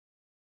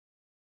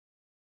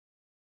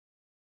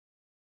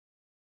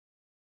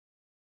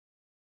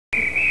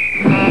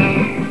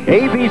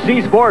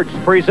ABC Sports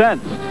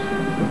presents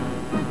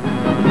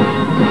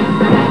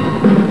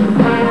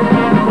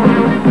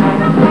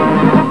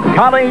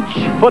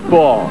college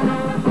football.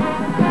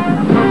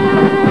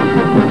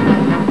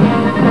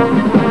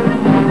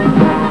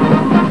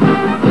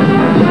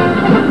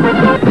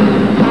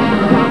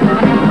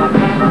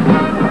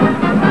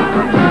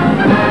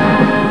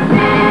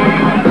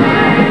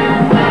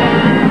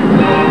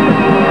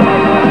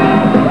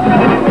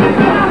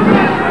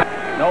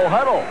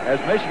 As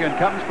Michigan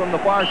comes from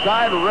the far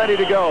side, ready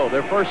to go.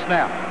 Their first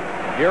snap.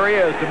 Here he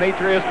is,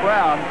 Demetrius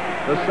Brown,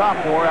 the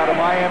sophomore out of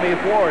Miami,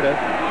 Florida.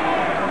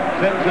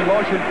 Sends in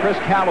motion Chris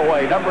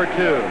Callaway, number 2.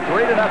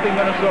 3-0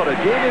 Minnesota.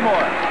 Jamie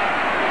Morris.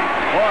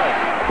 Morris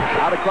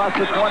out across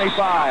the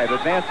 25.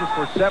 Advances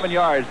for 7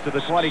 yards to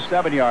the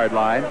 27-yard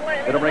line.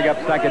 It'll bring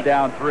up second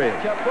down 3.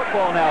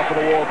 Football now for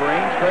the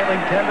Wolverines, trailing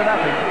 10-0.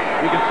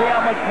 You can see how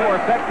much more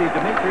effective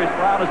Demetrius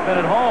Brown has been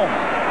at home.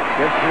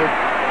 Gives to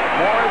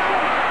Morris.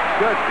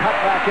 Good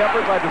cutback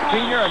effort by the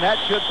senior, and that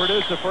should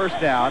produce a first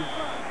down.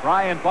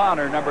 Brian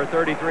Bonner, number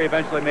 33,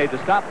 eventually made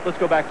the stop. Let's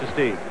go back to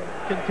Steve.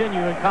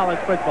 Continue in college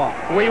football.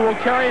 We will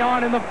carry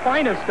on in the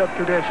finest of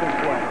traditions.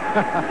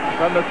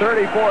 From the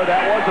 34,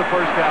 that was a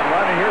first down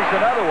run, and here's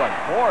another one.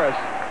 Morris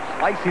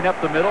slicing up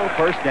the middle,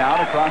 first down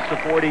across the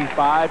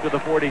 45 to the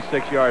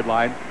 46-yard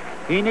line.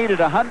 He needed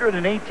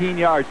 118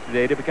 yards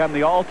today to become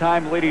the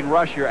all-time leading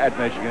rusher at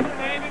Michigan,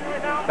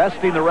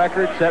 besting the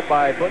record set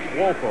by Butch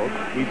Woolfolk.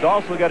 He's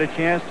also got a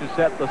chance to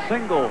set the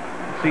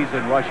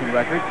single-season rushing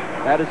record.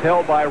 That is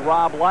held by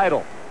Rob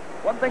Lytle.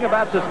 One thing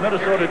about this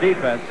Minnesota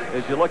defense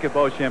is you look at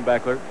Bo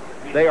Schembechler,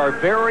 they are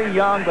very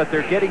young, but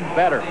they're getting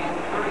better.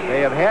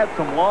 They have had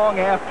some long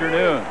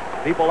afternoons.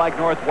 People like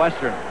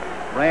Northwestern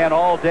ran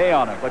all day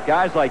on it, but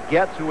guys like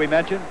Getz, who we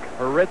mentioned,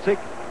 Horitzik,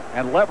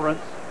 and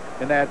Leverance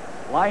in that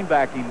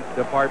linebacking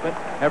department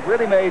have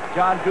really made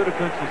John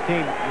Gutekunst's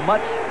team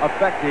much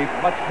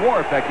more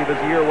effective as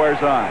the year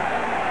wears on.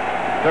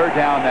 Third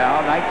down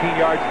now, 19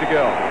 yards to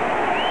go.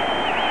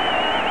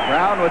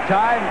 Brown with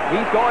time,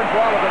 he's going for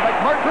all of it.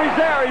 McMurtry's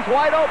there, he's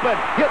wide open.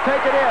 He'll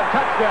take it in,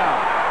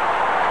 touchdown.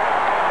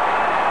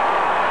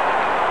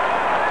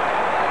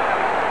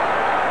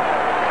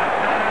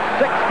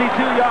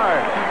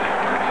 yards.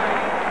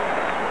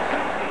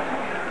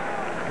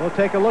 We'll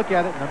take a look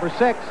at it. Number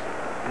 6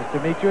 is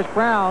Demetrius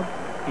Brown.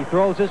 He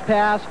throws his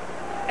pass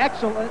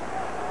excellent,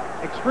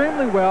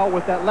 extremely well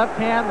with that left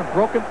hand, the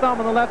broken thumb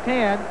in the left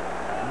hand.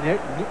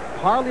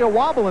 Hardly a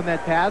wobble in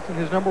that pass, and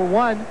his number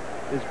 1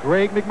 is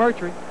Greg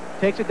McMurtry.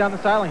 Takes it down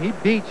the sideline. He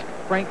beats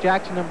Frank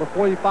Jackson, number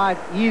 45,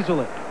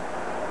 easily.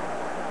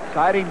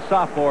 Exciting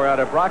sophomore out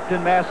of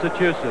Brockton,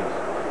 Massachusetts.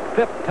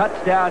 5th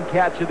touchdown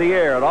catch of the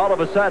year, and all of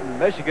a sudden,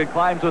 Michigan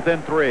climbs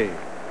within 3.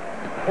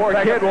 Poor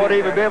kid won't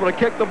even be able to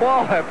kick the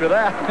ball after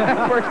that.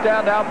 First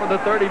down now for the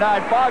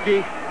 39.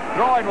 Foggy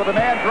throwing with a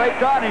man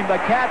draped on him. The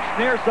catch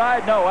near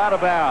side, no, out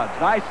of bounds.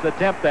 Nice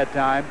attempt that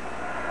time.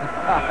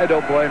 I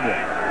don't blame you.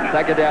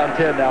 Second down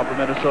 10 now for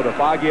Minnesota.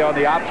 Foggy on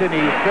the option. He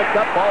tripped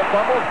up, ball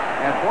fumbled,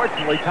 and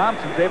fortunately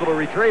Thompson's able to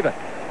retrieve it.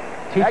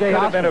 That could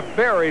have been a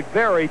very,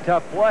 very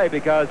tough play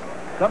because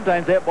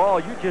sometimes that ball,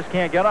 you just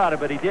can't get on it,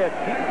 but he did.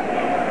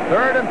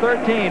 3rd and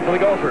 13 for the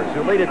Gophers,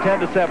 who lead at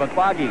 10-7.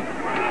 Foggy,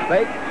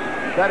 fake,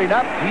 setting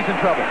up, he's in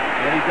trouble.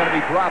 And he's going to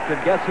be dropped,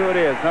 and guess who it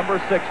is?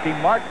 Number 60,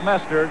 Mark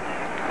Messner.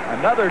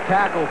 Another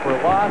tackle for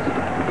loss.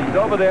 He's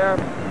over there,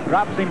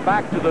 drops him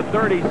back to the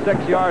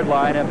 36-yard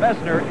line, and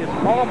Messner is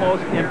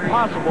almost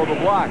impossible to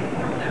block.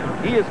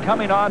 He is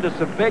coming on to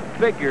some big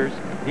figures.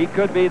 He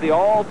could be the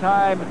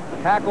all-time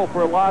tackle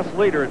for loss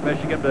leader at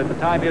Michigan by the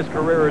time his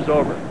career is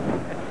over.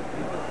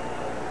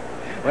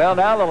 Well,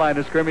 now the line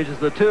of scrimmage is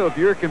the 2. If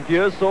you're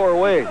confused, so are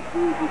we.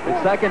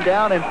 It's second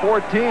down and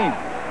 14.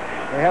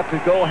 They have to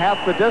go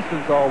half the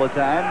distance all the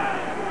time.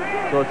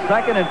 So it's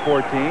 2nd and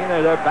 14,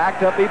 and they're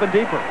backed up even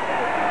deeper.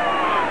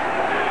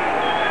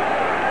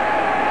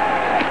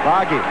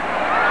 Foggy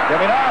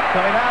coming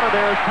out of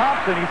there is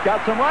Thompson. He's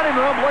got some running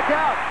room. Look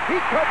out. He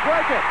could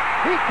break it.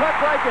 He could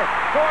break it.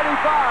 45.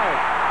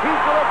 He's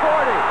to the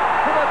 40,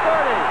 to the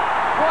 30,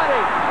 20.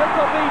 This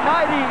will be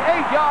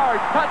 98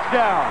 yards.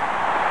 Touchdown.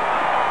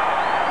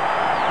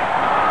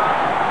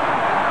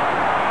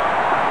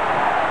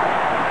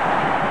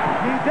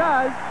 He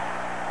does.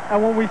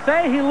 And when we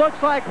say he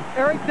looks like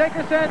Eric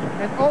Dickerson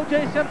and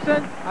O.J.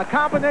 Simpson, a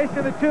combination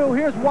of the two,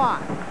 here's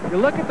why. You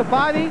look at the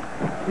body,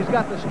 he's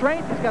got the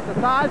strength, he's got the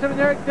thighs of an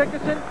Eric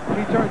Dickerson.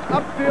 He turns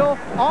upfield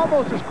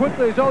almost as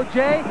quickly as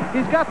O.J.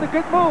 He's got the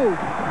good move,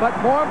 but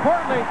more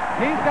importantly,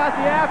 he's got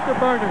the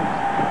afterburners.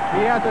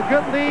 He has a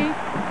good lead.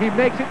 He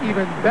makes it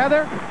even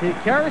better. He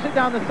carries it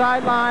down the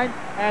sideline,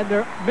 and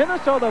the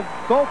Minnesota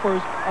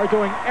Gophers are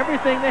doing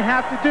everything they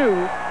have to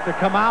do to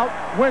come out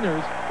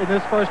winners in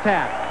this first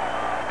half.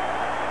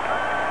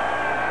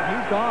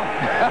 He's gone.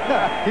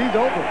 He's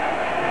over.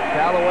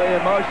 Callaway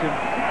in motion.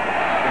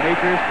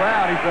 Demetrius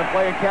Brown, he's been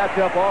playing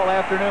catch-up all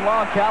afternoon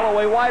long.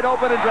 Callaway wide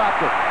open and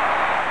dropped it.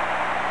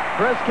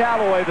 Chris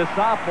Callaway, the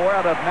sophomore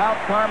out of Mount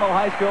Carmel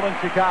High School in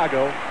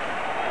Chicago.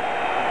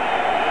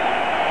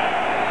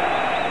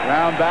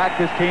 Round back,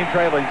 his team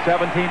trailing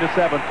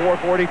 17-7.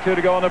 4:42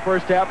 to go in the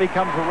first half. He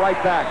comes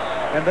right back.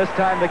 And this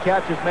time the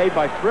catch is made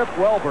by Trip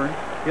Welburn,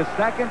 his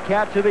second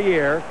catch of the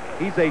year.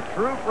 He's a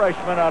true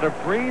freshman out of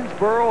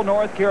Greensboro,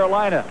 North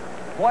Carolina.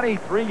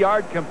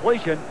 23-yard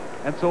completion.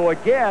 And so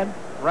again,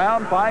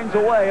 Brown finds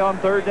a way on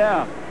third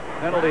down.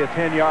 Penalty of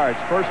 10 yards.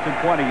 1st and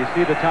 20. You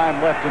see the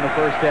time left in the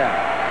first half.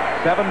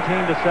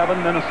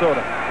 17-7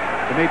 Minnesota.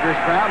 Demetrius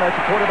Brown, that's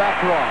a quarterback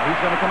draw. He's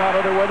going to come out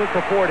of there with it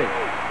to 40.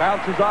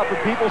 Bounces off of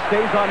people,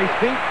 stays on his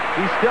feet.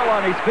 He's still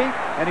on his feet,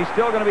 and he's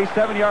still going to be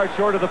 7 yards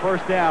short of the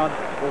first down.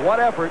 But what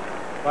effort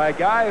by a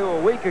guy who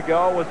a week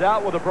ago was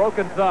out with a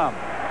broken thumb.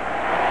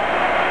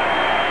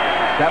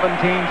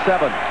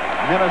 17-7.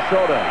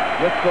 Minnesota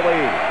with the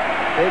lead.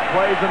 Big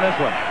plays in this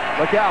one.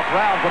 Look out,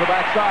 Brown from the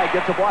backside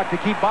gets a block to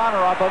keep Bonner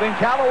off of him.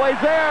 Callaway's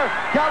there.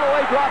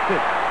 Callaway dropped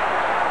it.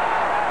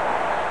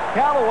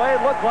 Callaway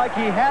looked like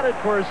he had it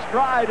for a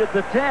stride at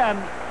the 10,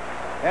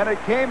 and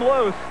it came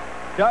loose.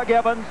 Doug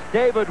Evans,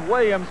 David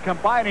Williams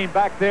combining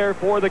back there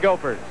for the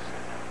Gophers.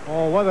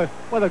 Oh,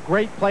 what a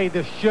great play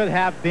this should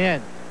have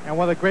been. And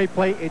what a great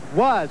play it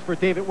was for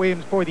David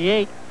Williams,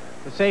 48,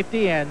 the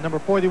safety, and number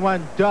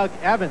 41, Doug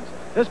Evans.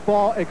 This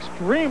ball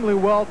extremely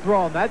well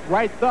thrown. That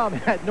right thumb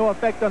had no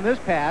effect on this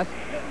pass.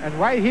 And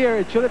right here,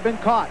 it should have been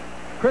caught.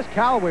 Chris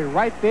Callaway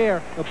right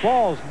there. The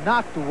ball's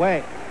knocked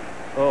away.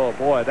 Oh,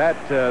 boy, that's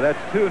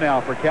 2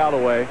 now for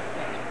Callaway.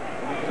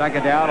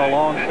 Second down, a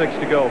long 6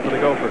 to go for the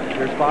Gophers.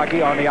 Here's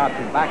Foggy on the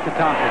option. Back to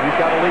Thompson. He's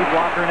got a lead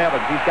blocker in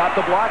Evans. He's got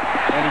the block,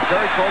 and he's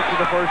very close to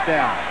the first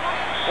down.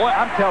 Boy,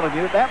 I'm telling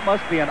you, that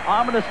must be an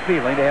ominous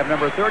feeling to have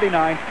number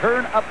 39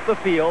 turn up the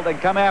field and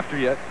come after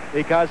you,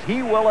 because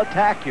he will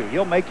attack you.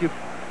 He'll make you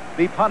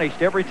be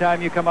punished every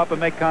time you come up and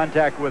make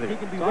contact with him.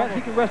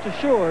 He can rest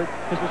assured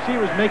his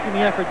receiver's making the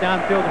effort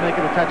downfield to make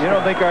it a touchdown. You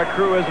don't think our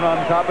crew isn't on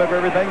top of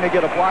everything? They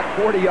get a block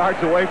 40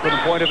 yards away from the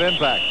point of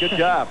impact. Good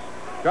job.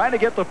 Trying to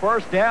get the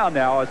first down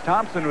now, as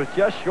Thompson was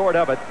just short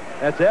of it.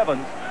 That's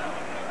Evans.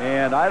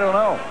 And I don't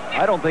know.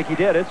 I don't think he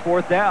did. It's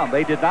 4th down.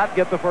 They did not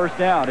get the first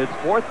down. It's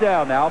 4th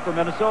down now for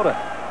Minnesota.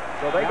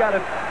 So they got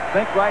to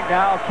think right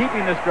now,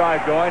 keeping this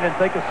drive going, and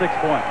think of 6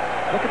 points.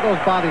 Look at those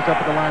bodies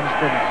up at the line of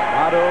scrimmage.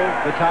 Otto,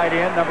 the tight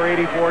end, number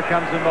 84,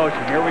 comes in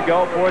motion. Here we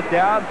go, 4th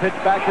down. Pitch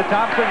back to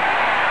Thompson.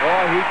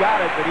 Oh, he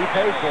got it, but he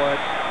paid for it.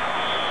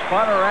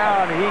 Spun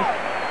around. He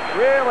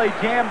really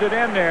jammed it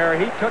in there.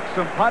 He took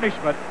some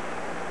punishment.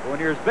 When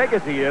you're as big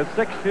as he is,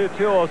 6'2",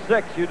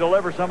 206, you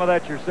deliver some of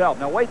that yourself.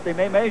 Now, wait, they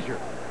may measure.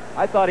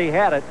 I thought he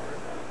had it.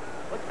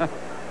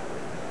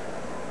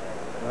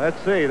 Let's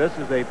see. This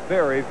is a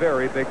very,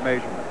 very big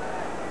measurement.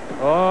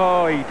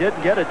 Oh, he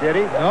didn't get it, did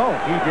he? No.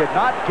 He did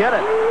not get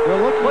it.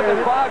 Look at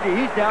at Foggy.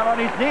 He's down on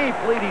his knee,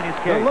 pleading his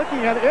case. They're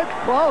looking at it. It's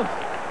close.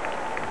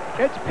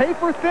 It's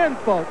paper thin,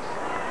 folks.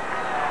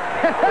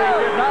 He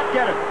did not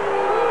get it.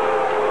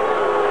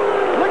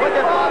 Look at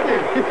Foggy.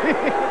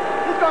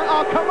 He's going,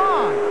 oh, come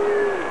on.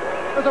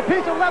 There's a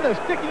piece of leather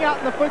sticking out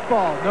in the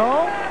football.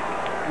 No.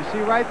 You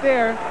see right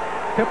there,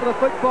 tip of the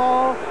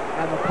football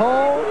and the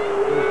pole.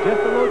 There's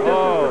just a little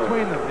distance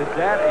between them. Is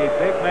that a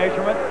big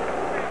measurement?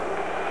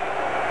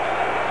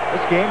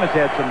 This game has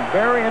had some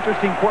very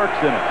interesting quirks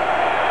in it.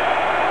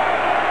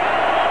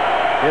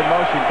 In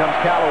motion comes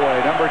Callaway,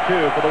 number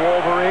 2 for the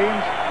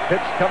Wolverines.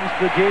 Pitch comes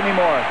to Jamie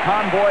Morris.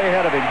 Convoy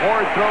ahead of him.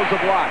 Ward throws a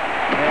block,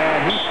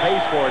 and he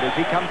pays for it as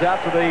he comes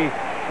out to the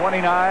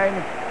 29.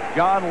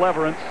 John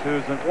Leverance,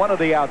 who's one of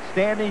the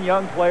outstanding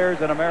young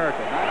players in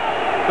America.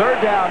 3rd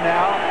down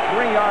now,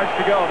 3 yards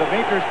to go.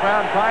 Demetrius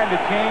Brown trying to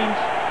change.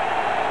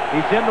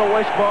 He's in the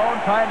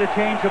wishbone, trying to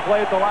change the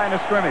play at the line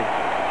of scrimmage.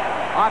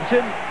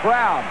 Option,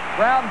 Brown.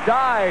 Brown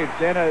dives,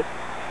 and it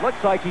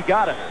looks like he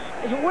got it.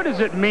 What does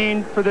it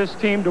mean for this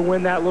team to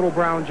win that little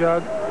brown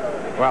jug?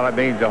 Well, it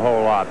means a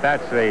whole lot.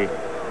 That's the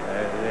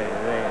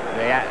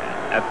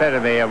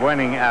epitome of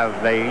winning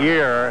of the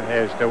year,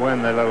 is to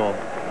win the little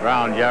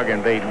brown jug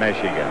and beat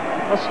Michigan.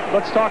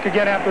 Let's talk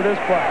again after this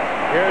play.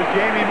 Here's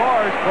Jamie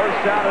Morris,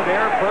 first out of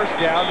there, first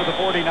down to the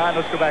 49.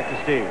 Let's go back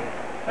to Steve.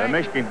 The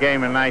Michigan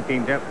game in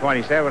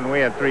 1927, we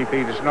had 3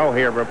 feet of snow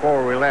here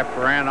before we left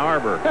for Ann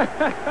Arbor.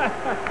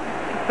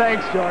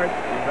 Thanks, George.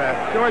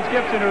 George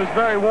Gibson, who was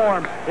very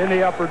warm in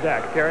the upper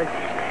deck. Kerry?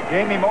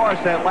 Jamie Morris,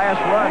 that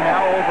last run,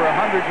 now over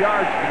 100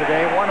 yards for the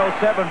day.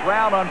 107.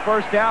 Brown on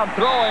first down,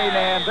 throwing,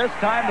 and this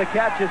time the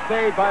catch is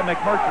made by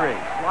McMurtry.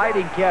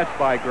 Sliding catch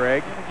by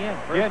Greg.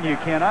 Again, you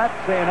cannot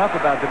say enough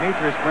about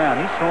Demetrius Brown.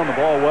 He's throwing the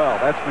ball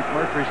well. That's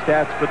McMurtry's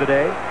stats for the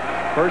day.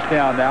 First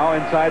down now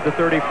inside the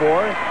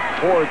 34.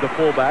 Horde, the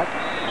fullback.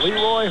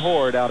 Leroy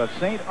Horde out of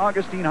St.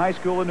 Augustine High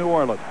School in New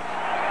Orleans.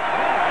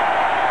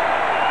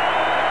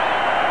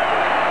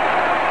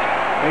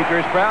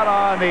 Demetrius Brown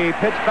on the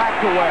pitch back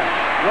to Webb.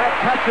 Webb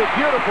cuts it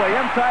beautifully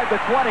inside the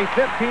 20,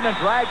 15, and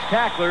drags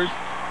tacklers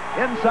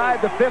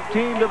inside the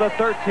 15 to the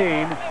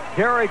 13.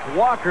 Derek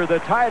Walker, the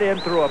tight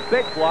end, threw a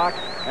big block,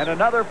 and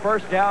another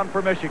first down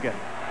for Michigan.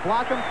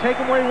 Block him, take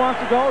him where he wants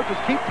to go, just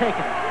keep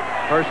taking him.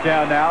 First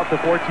down now at the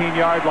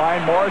 14-yard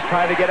line. Morris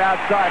trying to get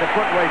outside. A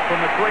foot race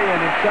from McCree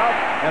and himself.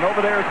 And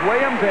over there is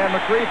Williams, and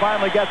McCree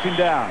finally gets him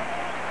down.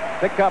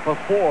 Pick up a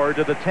 4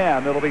 to the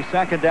 10. It'll be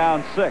second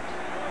down 6,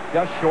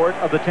 just short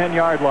of the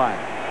 10-yard line.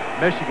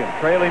 Michigan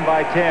trailing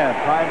by 10,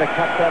 trying to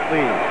cut that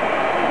lead.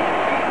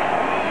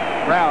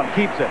 Brown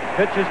keeps it,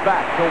 pitches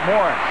back to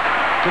Morris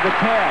to the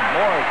 10.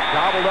 Morris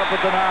gobbled up at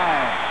the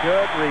 9.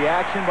 Good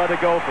reaction by the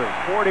Gophers.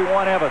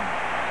 41 Evans,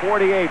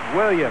 48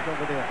 Williams.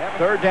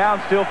 Third down,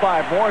 still 5.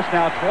 Morris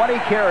now 20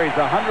 carries,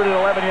 111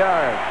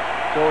 yards.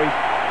 So he's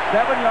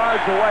 7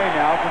 yards away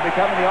now from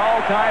becoming the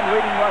all-time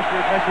leading rusher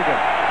at Michigan.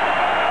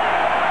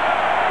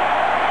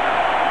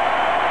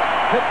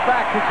 Pitch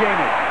back to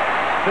Jamie,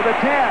 to the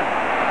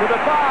 10, to the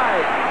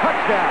 5,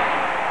 touchdown.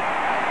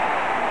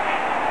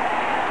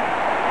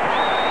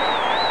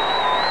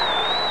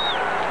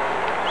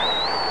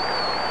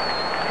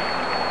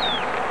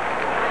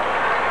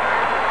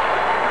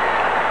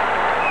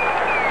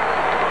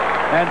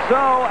 And so,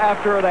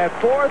 after that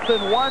 4th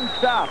and 1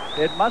 stop,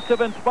 it must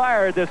have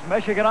inspired this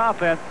Michigan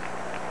offense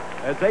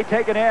as they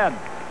take it in.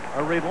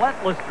 A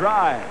relentless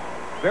drive,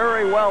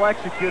 very well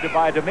executed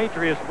by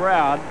Demetrius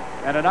Brown,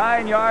 and a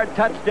 9-yard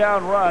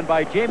touchdown run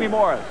by Jamie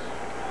Morris.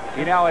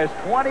 He now has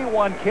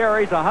 21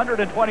 carries,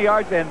 120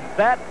 yards, and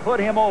that put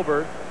him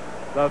over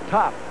the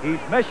top. He's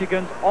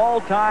Michigan's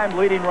all-time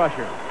leading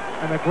rusher.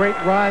 And a great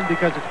run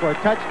because it's for a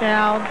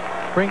touchdown,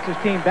 brings his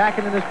team back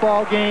into this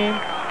ball game.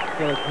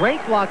 He had a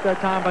great block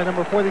that time by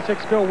number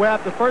 46, Phil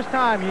Webb. The first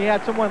time he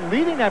had someone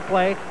leading that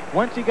play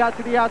once he got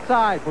to the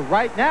outside. But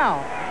right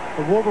now,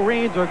 the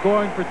Wolverines are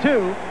going for 2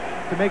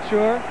 to make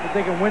sure that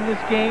they can win this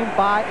game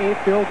by a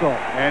field goal.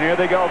 And here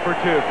they go for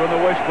 2 from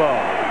the wishbone.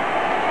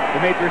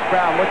 Demetrius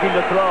Brown looking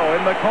to throw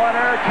in the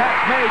corner. Catch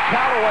made.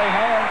 Callaway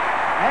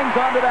hangs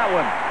on to that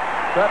one.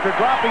 So after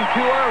dropping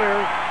 2 earlier,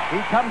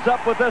 he comes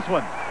up with this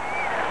one.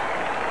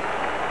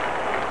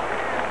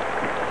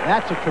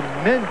 That's a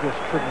tremendous,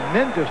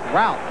 tremendous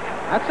route.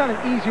 That's not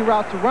an easy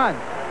route to run.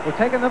 We'll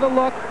take another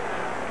look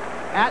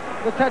at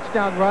the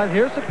touchdown run.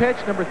 Here's the pitch.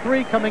 Number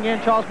 3 coming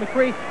in, Charles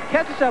McCree,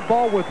 catches that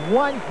ball with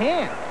one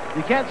hand.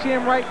 You can't see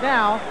him right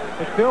now,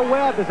 but Phil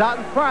Webb is out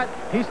in front.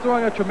 He's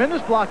throwing a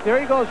tremendous block. There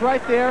he goes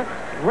right there.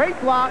 Great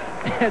block,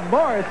 and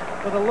Morris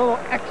with a little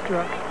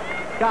extra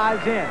guys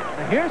in.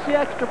 Now here's the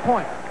extra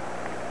point.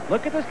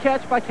 Look at this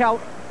catch by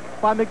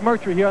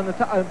McMurtry here on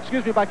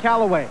the by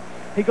Callaway.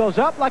 He goes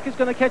up like he's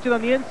going to catch it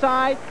on the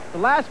inside. The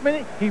last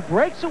minute, he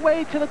breaks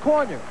away to the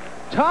corner.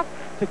 Tough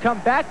to come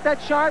back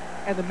that sharp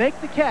and to make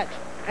the catch.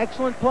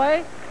 Excellent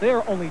play. They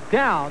are only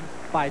down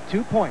by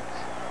 2 points.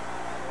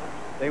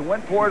 They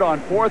went for it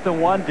on 4th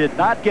and 1, did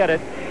not get it,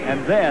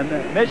 and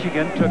then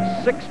Michigan took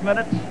 6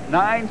 minutes,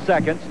 9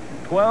 seconds,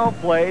 12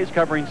 plays,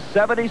 covering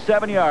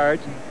 77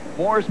 yards.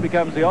 Morris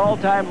becomes the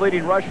all-time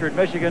leading rusher at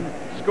Michigan,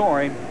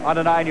 scoring on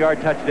a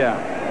 9-yard touchdown.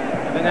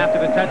 And then after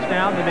the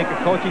touchdown, they make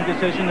a coaching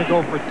decision to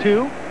go for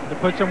 2 to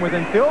put them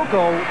within field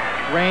goal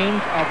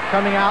range of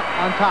coming out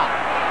on top.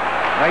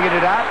 Making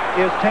it out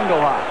is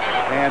Tingelhoff,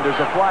 and there's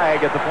a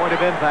flag at the point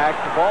of impact.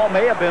 The ball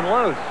may have been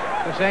loose.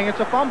 They're saying it's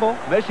a fumble.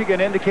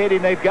 Michigan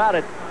indicating they've got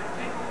it.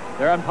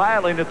 They're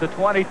unpiling at the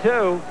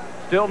 22.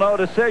 Still no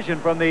decision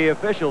from the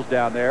officials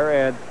down there,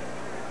 and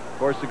of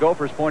course the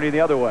Gophers pointing the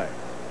other way.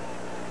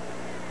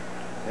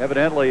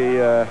 Evidently,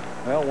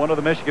 well, one of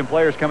the Michigan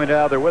players coming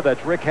out there with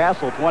that's Rick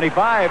Hassel,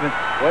 25. And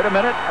wait a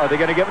minute, are they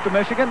going to give it to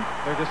Michigan?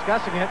 They're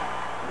discussing it.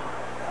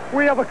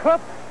 We have a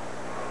clip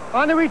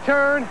on the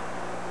return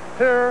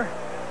to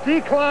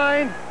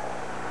decline.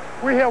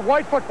 We have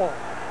white football.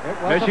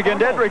 Michigan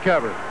did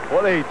recover.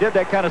 Well, they did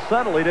that kind of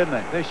subtly, didn't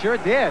they? They sure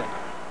did.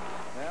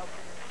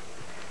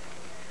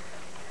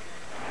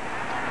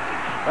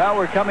 Well,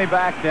 we're coming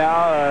back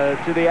now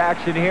to the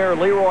action here.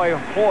 Leroy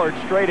Horde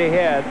straight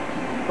ahead.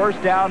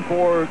 First down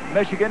for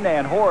Michigan,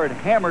 and Horde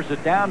hammers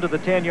it down to the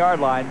 10-yard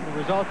line. The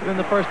resulted in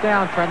the first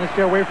down, trying to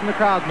stay away from the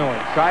crowd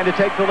noise. Trying to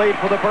take the lead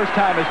for the first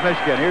time is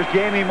Michigan. Here's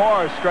Jamie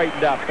Morris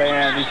straightened up,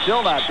 and he's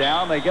still not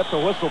down. They get the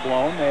whistle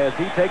blown as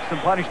he takes some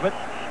punishment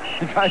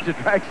and tries to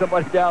drag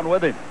somebody down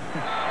with him.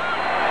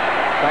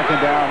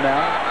 Second down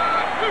now.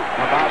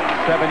 About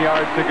 7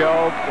 yards to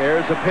go.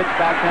 There's a pitch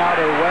back now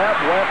to Webb.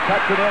 Webb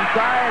cuts it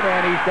inside,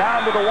 and he's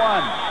down to the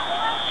 1.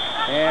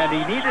 And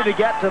he needed to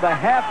get to the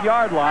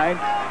half-yard line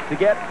to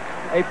get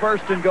a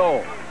first and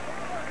goal.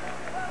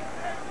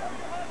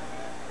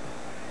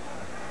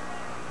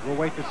 We'll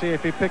wait to see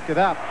if he picked it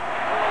up.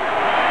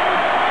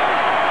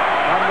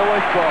 On the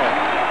wishbone.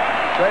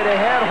 Straight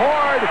ahead,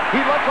 Horde. He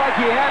looked like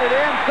he had it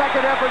in.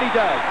 Second effort, he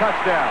does.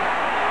 Touchdown.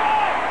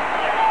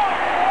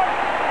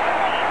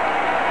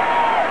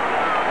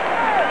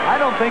 I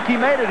don't think he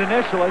made it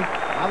initially.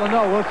 I don't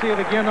know. We'll see it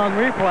again on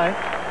replay.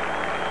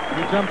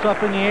 He jumps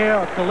up in the air,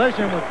 a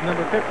collision with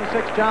number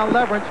 56, John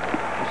Leverage.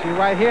 You see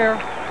right here,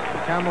 the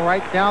camera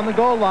right down the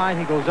goal line.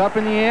 He goes up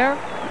in the air,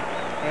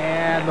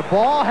 and the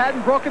ball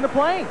hadn't broken the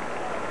plane.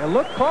 It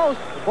looked close.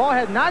 The ball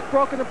had not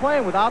broken the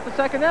plane. Without the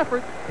second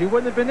effort, he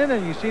wouldn't have been in there.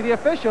 And you see the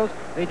officials,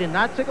 they did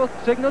not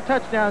signal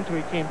touchdown until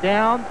he came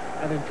down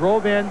and then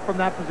drove in from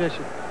that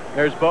position.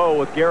 There's Bo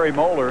with Gary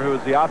Moeller, who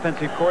is the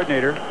offensive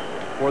coordinator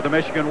for the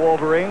Michigan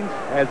Wolverines,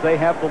 as they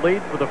have the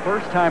lead for the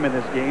first time in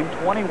this game,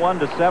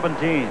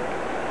 21-17.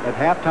 At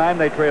halftime,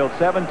 they trailed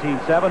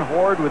 17-7.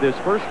 Horde with his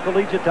first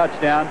collegiate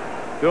touchdown,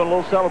 doing a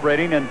little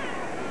celebrating, and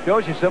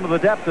shows you some of the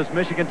depth this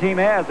Michigan team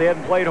has. They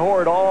hadn't played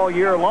Horde all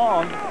year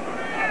long,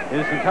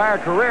 his entire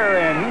career,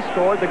 and he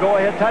scored the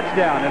go-ahead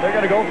touchdown, and they're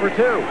going to go for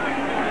two.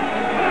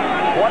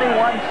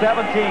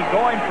 21-17,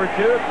 going for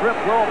two. Trip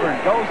Wilburn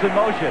goes in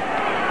motion.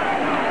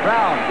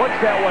 Brown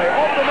looks that way,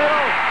 over the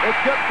middle.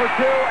 It's good for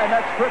two, and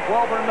that's Trip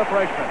Wilburn, the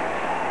freshman.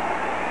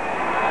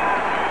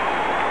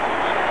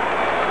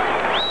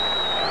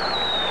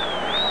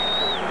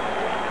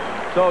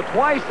 So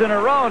twice in a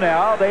row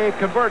now, they've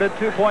converted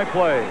two-point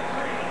plays.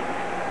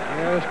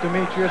 There's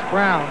Demetrius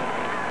Brown,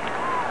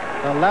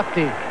 the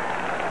lefty.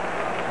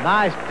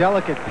 Nice,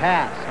 delicate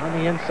pass on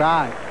the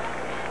inside.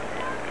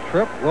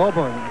 Trip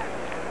Wilburn.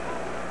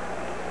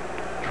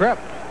 Trip,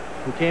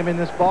 who came in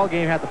this ball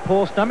game, had the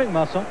pull stomach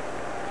muscle.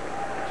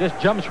 Just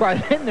jumps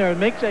right in there and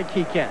makes that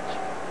key catch.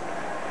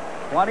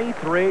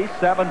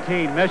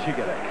 23-17,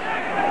 Michigan.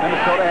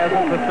 Minnesota has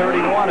it to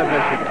 31 of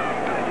Michigan.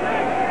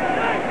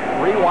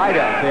 Three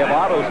wideouts. They have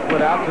Otto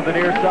split out to the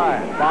near side.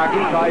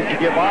 Foggy tries to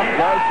give off,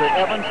 does to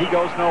Evans. He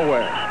goes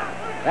nowhere.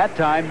 That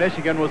time,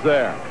 Michigan was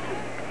there.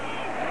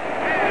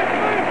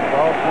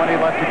 12:20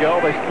 left to go.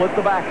 They split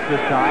the backs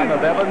this time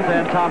of Evans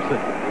and Thompson.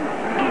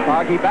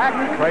 Foggy back,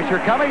 pressure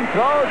coming,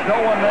 throws, no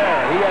one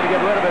there. He had to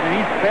get rid of it, and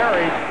he's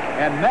buried,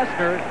 and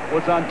Messner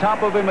was on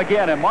top of him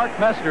again, and Mark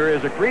Messner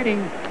is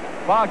greeting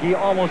Foggy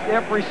almost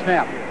every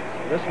snap.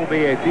 This will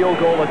be a field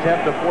goal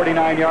attempt of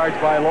 49 yards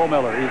by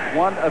Lohmiller. He's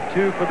 1 of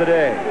 2 for the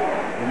day.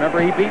 Remember,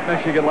 he beat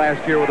Michigan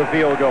last year with a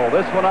field goal.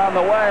 This one on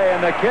the way,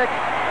 and the kick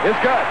is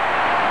good.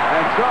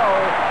 And so,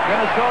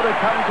 Minnesota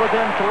comes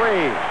within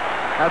 3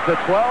 at the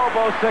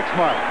 12:06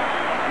 mark.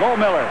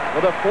 Lohmiller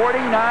with a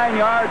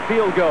 49-yard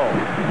field goal.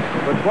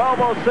 With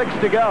 12:06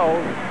 to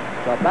go,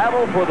 the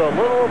battle for the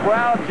little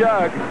brown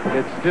jug,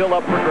 it's still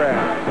up for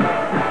grabs.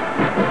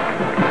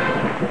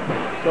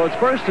 So it's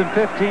 1st and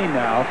 15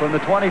 now from the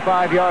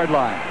 25-yard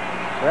line.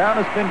 Brown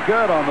has been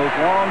good on those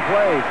long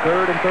plays.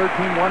 3rd and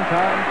 13 one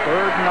time,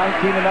 3rd and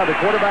 19 another.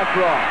 Quarterback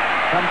draw.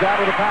 Comes out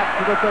of the pack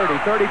to the 30,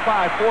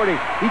 35, 40.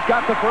 He's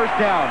got the first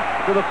down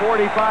to the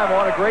 45.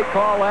 What a great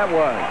call that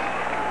was.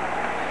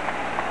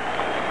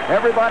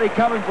 Everybody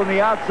coming from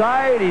the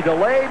outside. He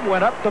delayed,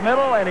 went up the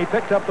middle, and he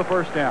picked up the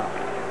first down.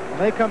 When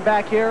they come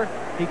back here,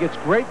 he gets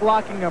great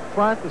blocking up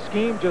front. The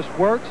scheme just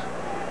works.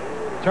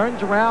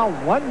 Turns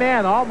around. One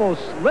man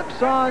almost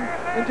slips on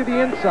into the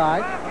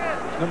inside.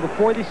 Number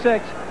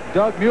 46,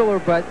 Doug Mueller,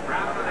 but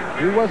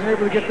he wasn't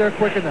able to get there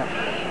quick enough.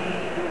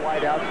 Two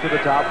wideouts to the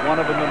top. One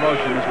of them in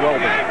motion is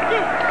Weldon.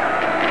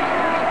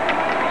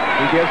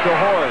 He gives to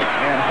Horde,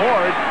 and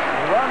Horde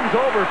runs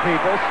over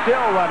people,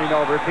 still running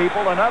over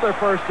people. Another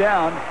first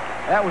down.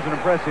 That was an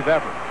impressive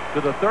effort.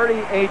 To the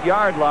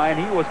 38-yard line,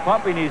 he was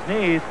pumping his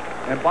knees,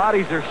 and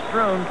bodies are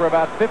strewn for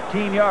about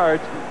 15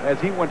 yards as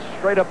he went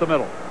straight up the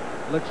middle.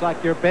 Looks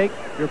like your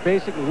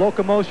basic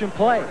locomotion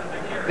play.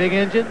 Big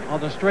engine on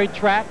the straight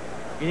track.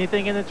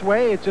 Anything in its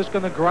way, it's just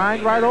going to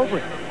grind right over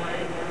it.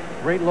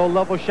 Great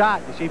low-level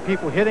shot. You see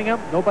people hitting him.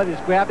 Nobody's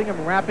grabbing him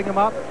and wrapping him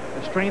up.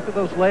 The strength of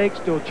those legs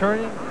still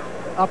turning.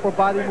 Upper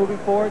body moving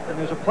forward. And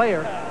there's a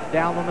player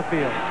down on the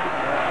field.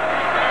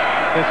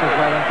 This is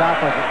right on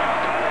top of it.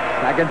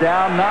 2nd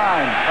down, 9.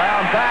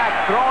 Brown back,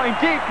 throwing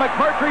deep.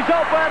 McMurtry's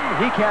open.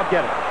 He can't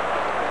get it.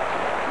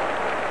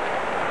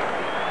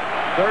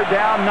 3rd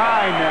down, 9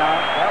 now.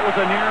 That was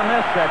a near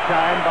miss that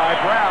time by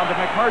Brown to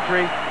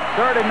McMurtry.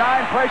 3rd and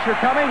 9, pressure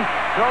coming.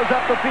 Throws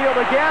up the field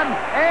again,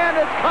 and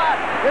it's caught.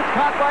 It's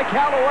caught by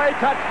Callaway.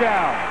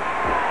 Touchdown.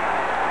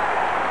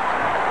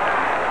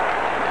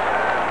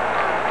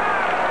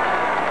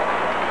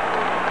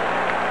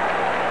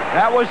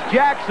 That was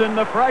Jackson,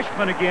 the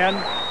freshman again,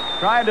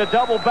 trying to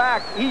double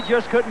back. He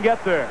just couldn't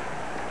get there.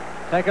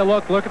 Take a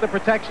look. Look at the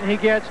protection he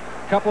gets.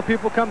 A couple of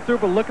people come through,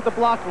 but look at the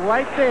block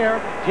right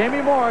there.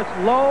 Jamie Morris,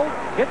 low,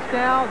 gets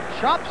down,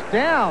 chops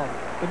down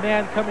the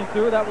man coming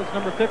through. That was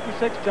number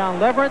 56, John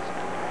Leverett.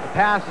 The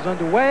pass is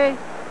underway.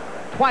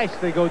 Twice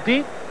they go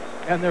deep,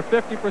 and they're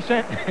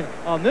 50%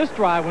 on this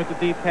drive with the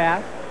deep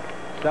pass.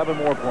 7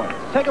 more points.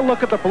 Take a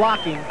look at the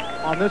blocking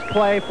on this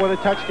play for the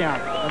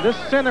touchdown. And this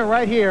center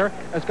right here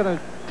is going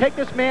to take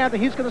this man,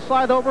 and he's going to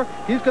slide over.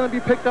 He's going to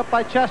be picked up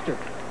by Chester.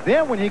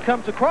 Then when he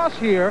comes across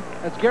here,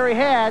 that's Gary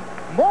Had,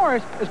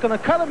 Morris is going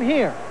to cut him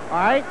here, all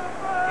right?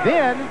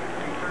 Then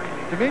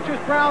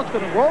Demetrius Brown's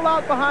going to roll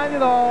out behind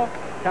it all,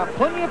 have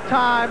plenty of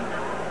time.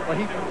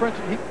 Well, for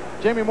instance,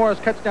 Jamie Morris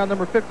cuts down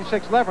number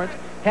 56, Leverett,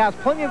 has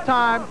plenty of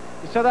time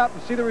to set up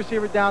and see the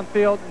receiver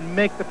downfield and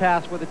make the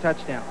pass for the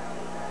touchdown.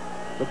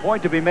 The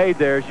point to be made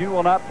there is you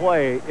will not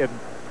play in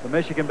the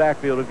Michigan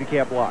backfield if you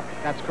can't block.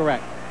 That's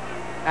correct.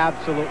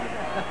 Absolutely.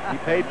 He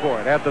paid for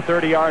it at the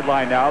 30-yard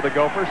line now. The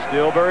Gophers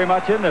still very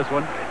much in this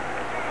one.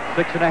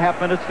 6.5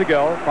 minutes to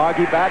go.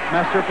 Foggy back,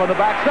 Mester from the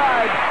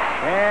backside.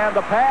 And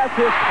the pass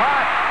is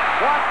caught.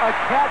 What a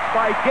catch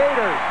by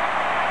Gators.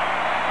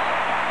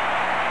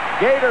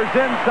 Gators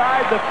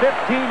inside the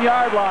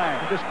 15-yard line.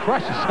 He just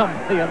crushes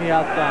somebody on the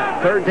outside.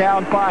 3rd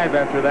down, 5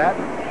 after that.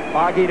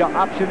 Foggy to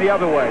option the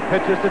other way.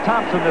 Pitches to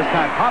Thompson this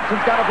time.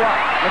 Thompson's got a block.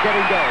 Look at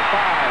him go.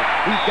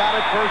 5. He's got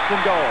it. First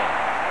and goal.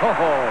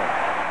 Ho-ho.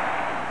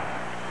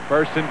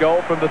 First and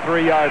goal from the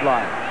 3-yard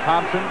line.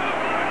 Thompson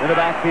in the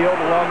backfield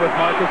along with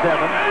Marcus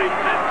Evans.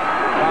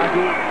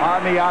 Foggy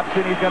on the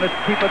option. He's going to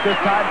keep it this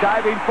time.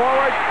 Diving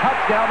forward.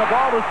 Touchdown. The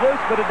ball is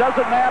loose, but it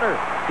doesn't matter.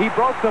 He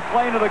broke the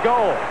plane of the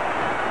goal.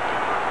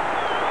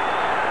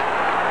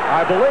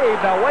 I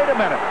believe. Now, wait a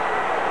minute.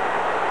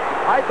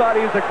 I thought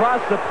he was across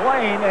the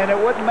plane, and it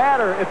wouldn't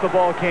matter if the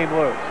ball came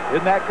loose.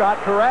 Isn't that not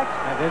correct?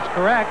 That is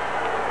correct.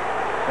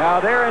 Now,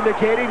 they're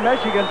indicating,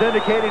 Michigan's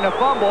indicating a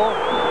fumble.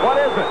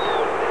 What is it?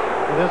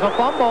 It is a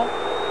fumble.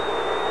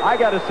 I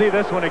got to see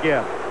this one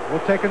again.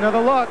 We'll take another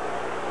look.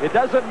 It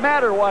doesn't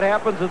matter what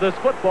happens to this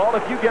football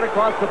if you get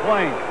across the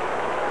plane.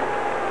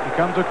 He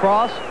comes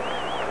across.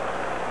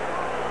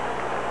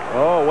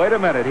 Oh, wait a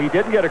minute. He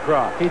didn't get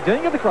across. He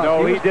didn't get across.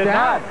 No, he did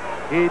down.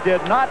 not. He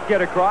did not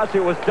get across.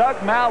 It was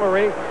Doug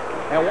Mallory,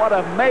 and what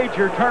a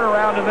major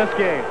turnaround in this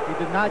game.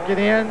 He did not get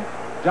in.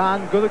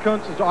 John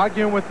Gutekunst is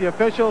arguing with the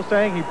official,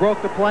 saying he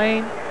broke the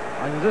plane.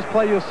 On this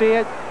play, you'll see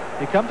it.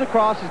 He comes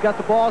across. He's got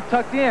the ball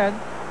tucked in.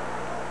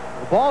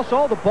 The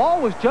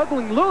ball was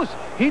juggling loose.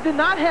 He did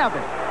not have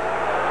it.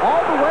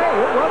 All the way.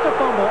 It was a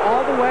fumble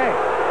all the way.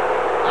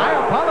 I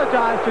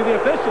apologize to the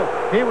official.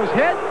 He was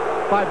hit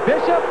by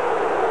Bishop.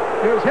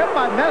 He was hit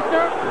by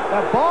Messner.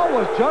 That ball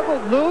was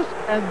juggled loose,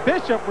 and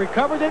Bishop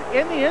recovered it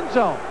in the end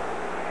zone.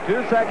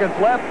 2 seconds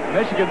left.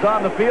 Michigan's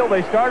on the field.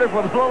 They started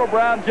with a little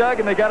brown jug,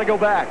 and they got to go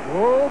back.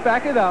 Oh,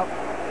 back it up.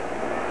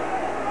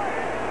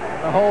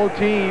 The whole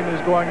team is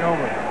going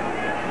over.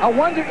 I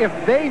wonder if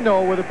they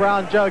know where the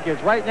brown jug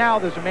is. Right now,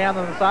 there's a man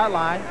on the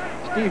sideline.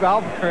 Steve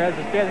Alvarez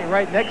is standing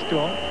right next to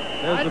him.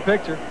 There's the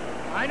picture.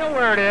 I know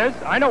where it is.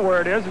 I know where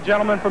it is. The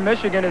gentleman from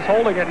Michigan is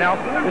holding it now.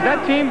 Is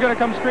that team going to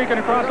come streaking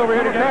across over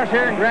here to across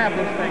here and grab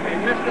this thing? They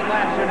missed it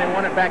last year and they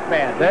won it back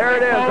bad. There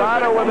it is.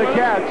 Otto with the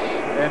catch.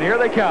 And here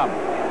they come.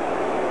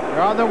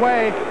 They're on their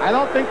way. I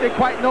don't think they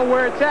quite know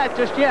where it's at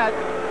just yet.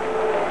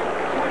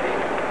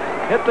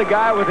 Hit the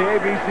guy with the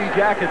ABC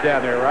jacket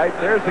down there, right?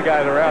 There's the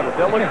guy around it.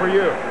 They'll look for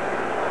you.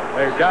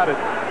 They've got it.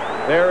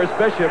 There is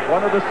Bishop,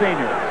 one of the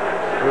seniors,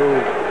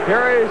 who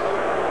carries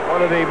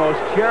one of the most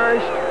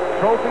cherished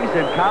trophies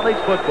in college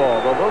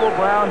football, the little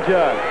brown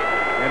jug.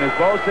 And as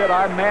Bo said,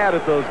 I'm mad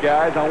at those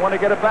guys. I want to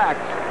get it back.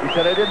 He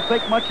said, I didn't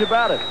think much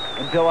about it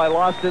until I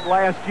lost it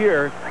last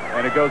year.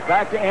 And it goes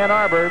back to Ann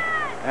Arbor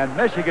and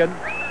Michigan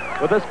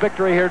with this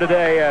victory here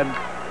today. And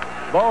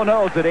Bo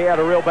knows that he had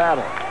a real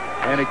battle.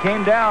 And it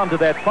came down to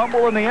that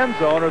fumble in the end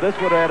zone, or this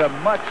would have had a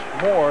much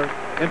more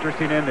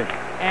interesting ending.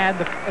 And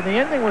the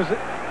ending was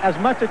as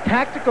much a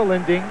tactical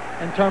ending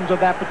in terms of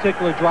that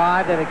particular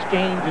drive, that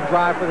exchange and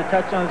drive for the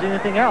touchdown, as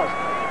anything else.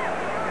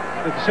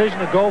 The decision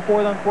to go for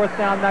it on fourth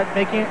down, not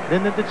making it,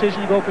 then the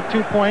decision to go for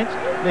 2 points,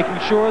 making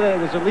sure that it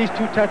was at least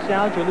 2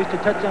 touchdowns or at least a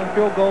touchdown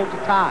field goal to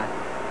tie.